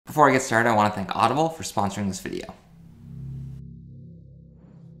Before I get started, I want to thank Audible for sponsoring this video.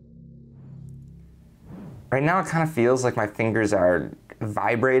 Right now it kind of feels like my fingers are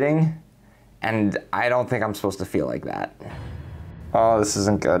vibrating, and I don't think I'm supposed to feel like that. Oh, this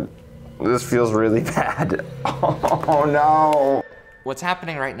isn't good. This feels really bad. Oh no! What's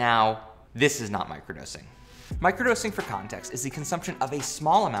happening right now, this is not microdosing. Microdosing, for context, is the consumption of a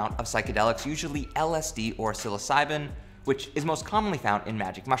small amount of psychedelics, usually LSD or psilocybin, which is most commonly found in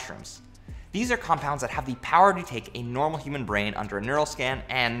magic mushrooms. These are compounds that have the power to take a normal human brain under a neural scan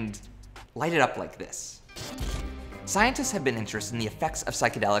and light it up like this. Scientists have been interested in the effects of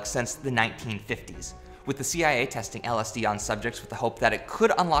psychedelics since the 1950s, with the CIA testing LSD on subjects with the hope that it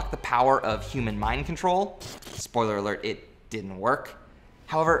could unlock the power of human mind control. Spoiler alert, it didn't work.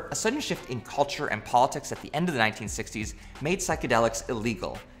 However, a sudden shift in culture and politics at the end of the 1960s made psychedelics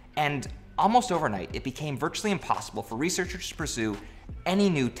illegal, and almost overnight, it became virtually impossible for researchers to pursue any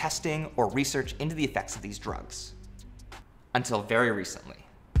new testing or research into the effects of these drugs. Until very recently.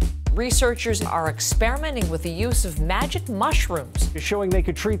 Researchers are experimenting with the use of magic mushrooms. Showing they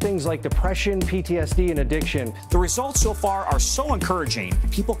could treat things like depression, PTSD, and addiction. The results so far are so encouraging.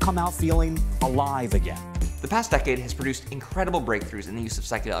 People come out feeling alive again. The past decade has produced incredible breakthroughs in the use of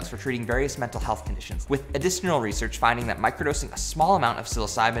psychedelics for treating various mental health conditions, with additional research finding that microdosing a small amount of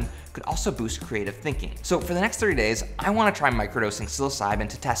psilocybin could also boost creative thinking. So for the next 30 days, I want to try microdosing psilocybin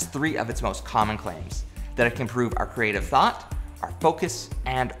to test 3 of its most common claims: that it can improve our creative thought, our focus,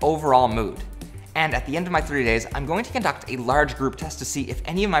 and overall mood. And at the end of my 30 days, I'm going to conduct a large group test to see if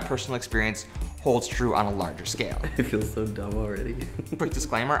any of my personal experience holds true on a larger scale. I feel so dumb already. Quick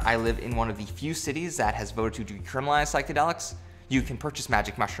disclaimer, I live in one of the few cities that has voted to decriminalize psychedelics. You can purchase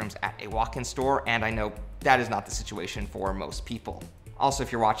magic mushrooms at a walk-in store, and I know that is not the situation for most people. Also,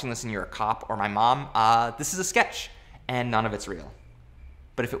 if you're watching this and you're a cop or my mom, this is a sketch, and none of it's real.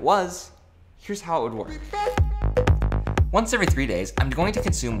 But if it was, here's how it would work. Once every 3 days, I'm going to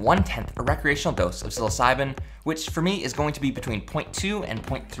consume 1/10 a recreational dose of psilocybin, which for me is going to be between 0.2 and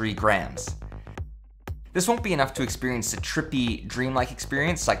 0.3 grams. This won't be enough to experience the trippy, dreamlike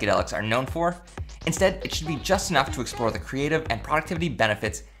experience psychedelics are known for. Instead, it should be just enough to explore the creative and productivity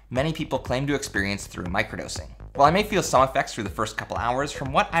benefits many people claim to experience through microdosing. While I may feel some effects through the first couple hours,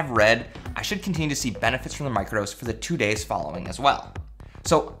 from what I've read, I should continue to see benefits from the microdose for the 2 days following as well.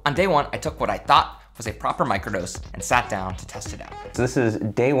 So on day 1, I took what I thought was a proper microdose and sat down to test it out. So this is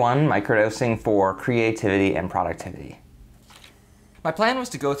day 1 microdosing for creativity and productivity. My plan was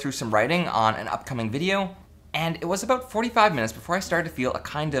to go through some writing on an upcoming video, and it was about 45 minutes before I started to feel a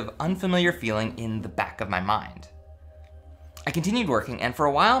kind of unfamiliar feeling in the back of my mind. I continued working, and for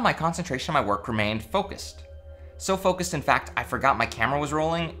a while my concentration on my work remained focused. So focused, in fact, I forgot my camera was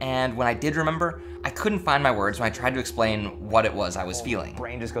rolling, and when I did remember, I couldn't find my words when I tried to explain what it was I was feeling.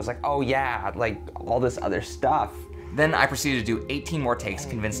 Brain just goes like, oh yeah, like all this other stuff. Then I proceeded to do 18 more takes,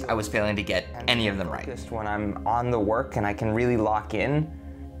 convinced I was failing to get any of them right. Just when I'm on the work and I can really lock in.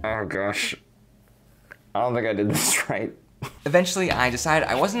 Oh gosh, I don't think I did this right. Eventually, I decided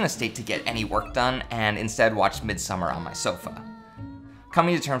I wasn't in a state to get any work done, and instead watched Midsummer on my sofa.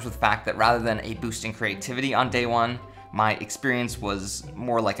 Coming to terms with the fact that rather than a boost in creativity on day 1, my experience was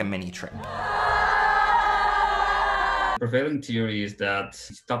more like a mini trip. Prevailing theory is that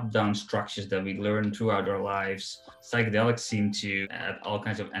top-down structures that we learn throughout our lives, psychedelics seem to add all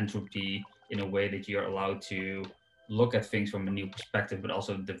kinds of entropy in a way that you're allowed to look at things from a new perspective, but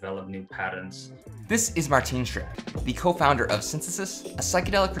also develop new patterns. This is Martin Schripp, the co-founder of Synthesis, a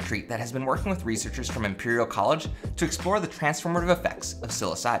psychedelic retreat that has been working with researchers from Imperial College to explore the transformative effects of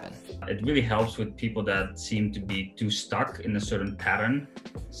psilocybin. It really helps with people that seem to be too stuck in a certain pattern.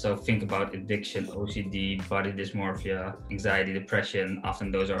 So think about addiction, OCD, body dysmorphia, anxiety, depression.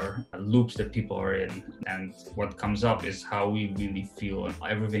 Often those are loops that people are in. And what comes up is how we really feel and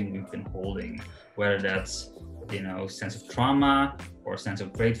everything we've been holding, whether that's sense of trauma or sense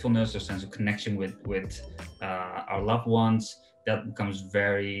of gratefulness or sense of connection with our loved ones, that becomes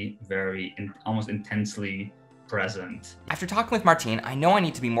very, almost intensely present. After talking with Martin, I know I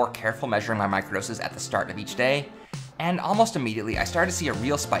need to be more careful measuring my microdoses at the start of each day, and almost immediately I started to see a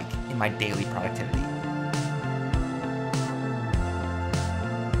real spike in my daily productivity.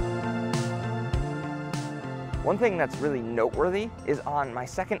 One thing that's really noteworthy is on my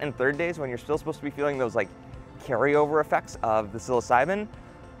 2nd and 3rd days, when you're still supposed to be feeling those like carryover effects of the psilocybin,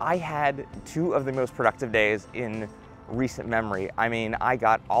 I had 2 of the most productive days in recent memory. I mean, I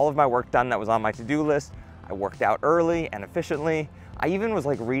got all of my work done that was on my to-do list. I worked out early and efficiently. I even was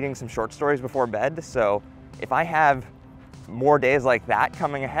like reading some short stories before bed. So if I have more days like that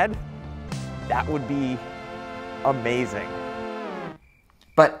coming ahead, that would be amazing.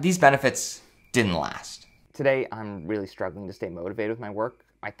 But these benefits didn't last. Today, I'm really struggling to stay motivated with my work.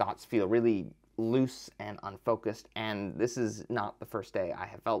 My thoughts feel really loose and unfocused, and this is not the first day I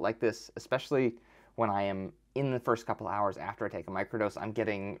have felt like this, especially when I am in the first couple hours after I take a microdose. I'm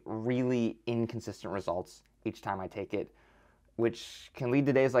getting really inconsistent results each time I take it, which can lead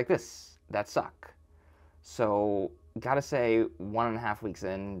to days like this that suck. So, gotta say, 1.5 weeks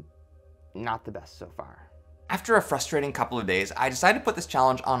in, not the best so far. After a frustrating couple of days, I decided to put this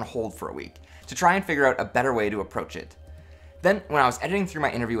challenge on hold for a week to try and figure out a better way to approach it. Then, when I was editing through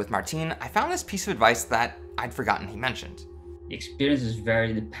my interview with Martin, I found this piece of advice that I'd forgotten he mentioned. The experience is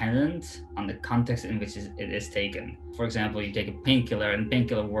very dependent on the context in which it is taken. For example, you take a painkiller, and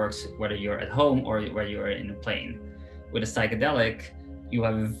painkiller works whether you're at home or whether you're in a plane. With a psychedelic, you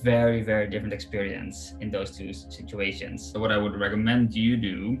have a very, very different experience in those two situations. So what I would recommend you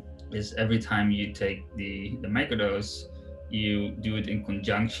do is every time you take the microdose, you do it in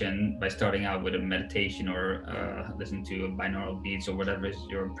conjunction by starting out with a meditation or listening to binaural beats or whatever is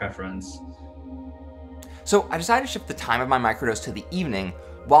your preference. So I decided to shift the time of my microdose to the evening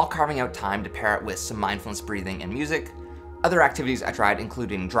while carving out time to pair it with some mindfulness breathing and music. Other activities I tried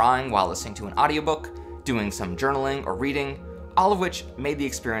including drawing while listening to an audiobook, doing some journaling or reading, all of which made the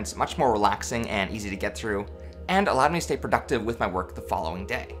experience much more relaxing and easy to get through, and allowed me to stay productive with my work the following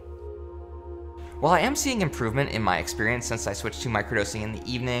day. While I am seeing improvement in my experience since I switched to microdosing in the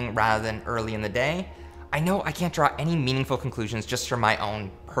evening rather than early in the day, I know I can't draw any meaningful conclusions just from my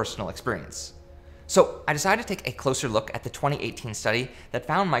own personal experience. So I decided to take a closer look at the 2018 study that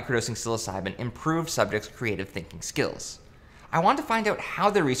found microdosing psilocybin improved subjects' creative thinking skills. I wanted to find out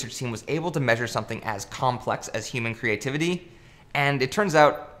how the research team was able to measure something as complex as human creativity, and it turns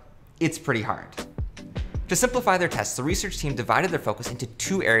out it's pretty hard. To simplify their tests, the research team divided their focus into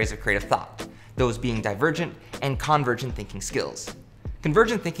 2 areas of creative thought, those being divergent and convergent thinking skills.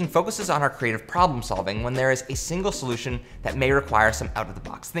 Convergent thinking focuses on our creative problem solving when there is a single solution that may require some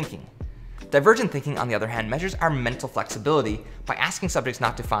out-of-the-box thinking. Divergent thinking, on the other hand, measures our mental flexibility by asking subjects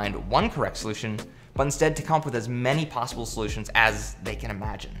not to find one correct solution, but instead to come up with as many possible solutions as they can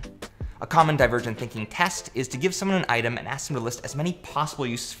imagine. A common divergent thinking test is to give someone an item and ask them to list as many possible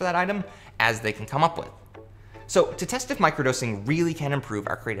uses for that item as they can come up with. So to test if microdosing really can improve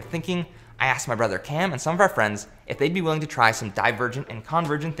our creative thinking, I asked my brother Cam and some of our friends if they'd be willing to try some divergent and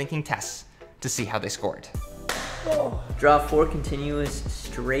convergent thinking tests to see how they scored. Draw 4 continuous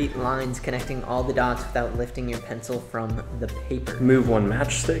straight lines connecting all the dots without lifting your pencil from the paper. Move 1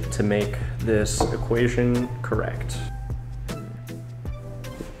 matchstick to make this equation correct.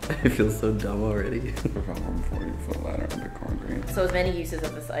 I feel so dumb already. So as many uses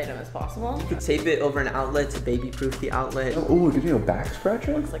of this item as possible. You could tape it over an outlet to baby-proof the outlet. Oh, we could do a back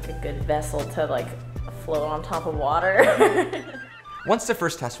scratcher? Looks like a good vessel to like float on top of water. Once the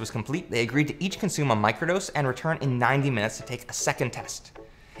first test was complete, they agreed to each consume a microdose and return in 90 minutes to take a second test.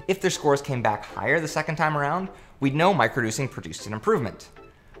 If their scores came back higher the second time around, we'd know microdosing produced an improvement.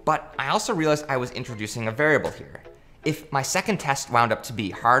 But I also realized I was introducing a variable here. If my second test wound up to be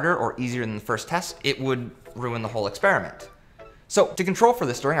harder or easier than the first test, it would ruin the whole experiment. So to control for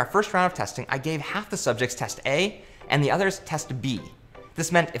this, during our first round of testing, I gave half the subjects test A and the others test B.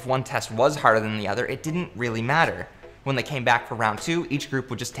 This meant if one test was harder than the other, it didn't really matter. When they came back for round 2, each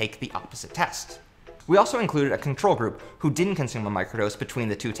group would just take the opposite test. We also included a control group who didn't consume a microdose between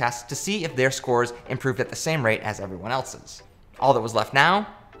the 2 tests to see if their scores improved at the same rate as everyone else's. All that was left now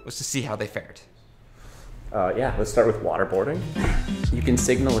was to see how they fared. Yeah, let's start with waterboarding. You can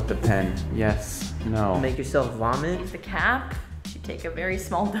signal with the pen. Yes, no. Make yourself vomit. The cap, you take a very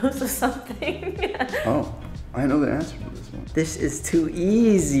small dose of something. Oh, I know the answer to this one. This is too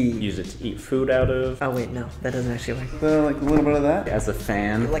easy. Use it to eat food out of. Oh wait, no, that doesn't actually work. Like a little bit of that? As a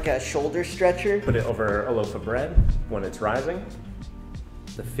fan. Like a shoulder stretcher. Put it over a loaf of bread when it's rising.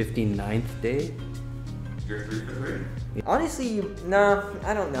 The 59th day? You're 3 for 3. Honestly, no,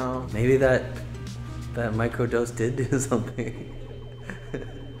 I don't know. Maybe that microdose did do something.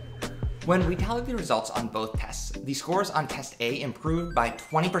 When we tallied the results on both tests, the scores on test A improved by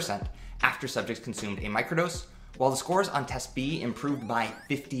 20% after subjects consumed a microdose, while the scores on test B improved by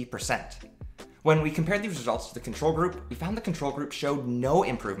 50%. When we compared these results to the control group, we found the control group showed no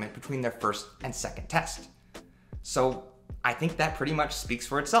improvement between their first and second test. So I think that pretty much speaks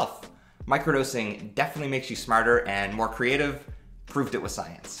for itself. Microdosing definitely makes you smarter and more creative. Proved it with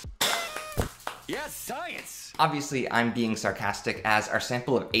science. Yes, science! Obviously, I'm being sarcastic as our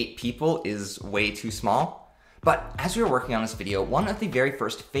sample of 8 people is way too small. But as we were working on this video, one of the very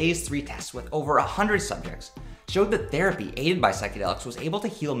first phase 3 tests with over 100 subjects showed that therapy aided by psychedelics was able to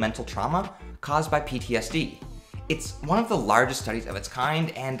heal mental trauma caused by PTSD. It's one of the largest studies of its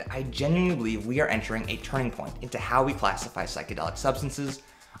kind, and I genuinely believe we are entering a turning point into how we classify psychedelic substances,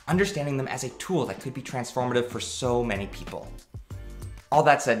 understanding them as a tool that could be transformative for so many people. All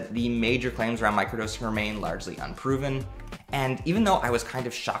that said, the major claims around microdosing remain largely unproven, and even though I was kind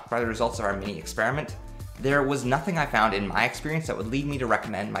of shocked by the results of our mini experiment, there was nothing I found in my experience that would lead me to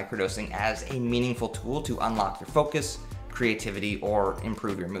recommend microdosing as a meaningful tool to unlock your focus, creativity, or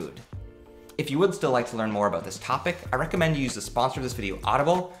improve your mood. If you would still like to learn more about this topic, I recommend you use the sponsor of this video,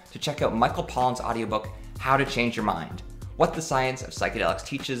 Audible, to check out Michael Pollan's audiobook, How to Change Your Mind: What the Science of Psychedelics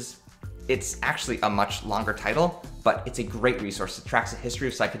Teaches. It's actually a much longer title, but it's a great resource that tracks the history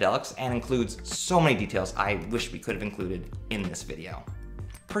of psychedelics and includes so many details I wish we could have included in this video.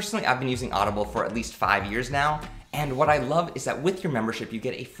 Personally, I've been using Audible for at least 5 years now, and what I love is that with your membership, you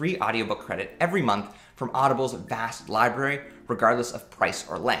get a free audiobook credit every month from Audible's vast library, regardless of price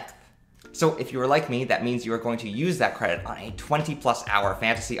or length. So if you are like me, that means you are going to use that credit on a 20+ hour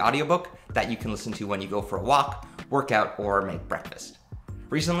fantasy audiobook that you can listen to when you go for a walk, work out, or make breakfast.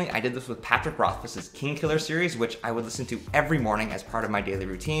 Recently, I did this with Patrick Rothfuss's King Killer series, which I would listen to every morning as part of my daily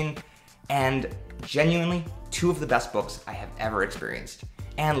routine, and genuinely, 2 of the best books I have ever experienced.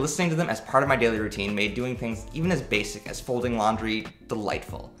 And listening to them as part of my daily routine made doing things even as basic as folding laundry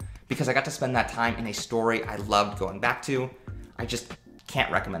delightful, because I got to spend that time in a story I loved going back to. I just can't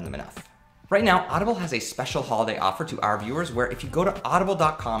recommend them enough. Right now, Audible has a special holiday offer to our viewers where if you go to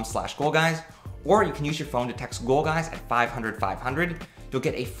audible.com/goalguys, or you can use your phone to text GoalGuys at 500-500, you'll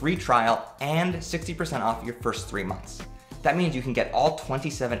get a free trial and 60% off your first 3 months. That means you can get all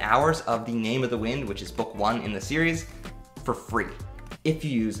 27 hours of The Name of the Wind, which is book 1 in the series, for free, if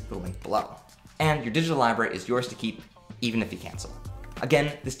you use the link below. And your digital library is yours to keep, even if you cancel.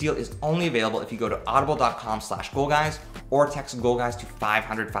 Again, this deal is only available if you go to audible.com/goalguys or text GoalGuys to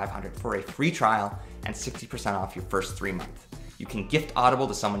 500-500 for a free trial and 60% off your first 3 months. You can gift Audible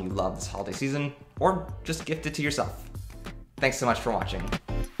to someone you love this holiday season, or just gift it to yourself. Thanks so much for watching.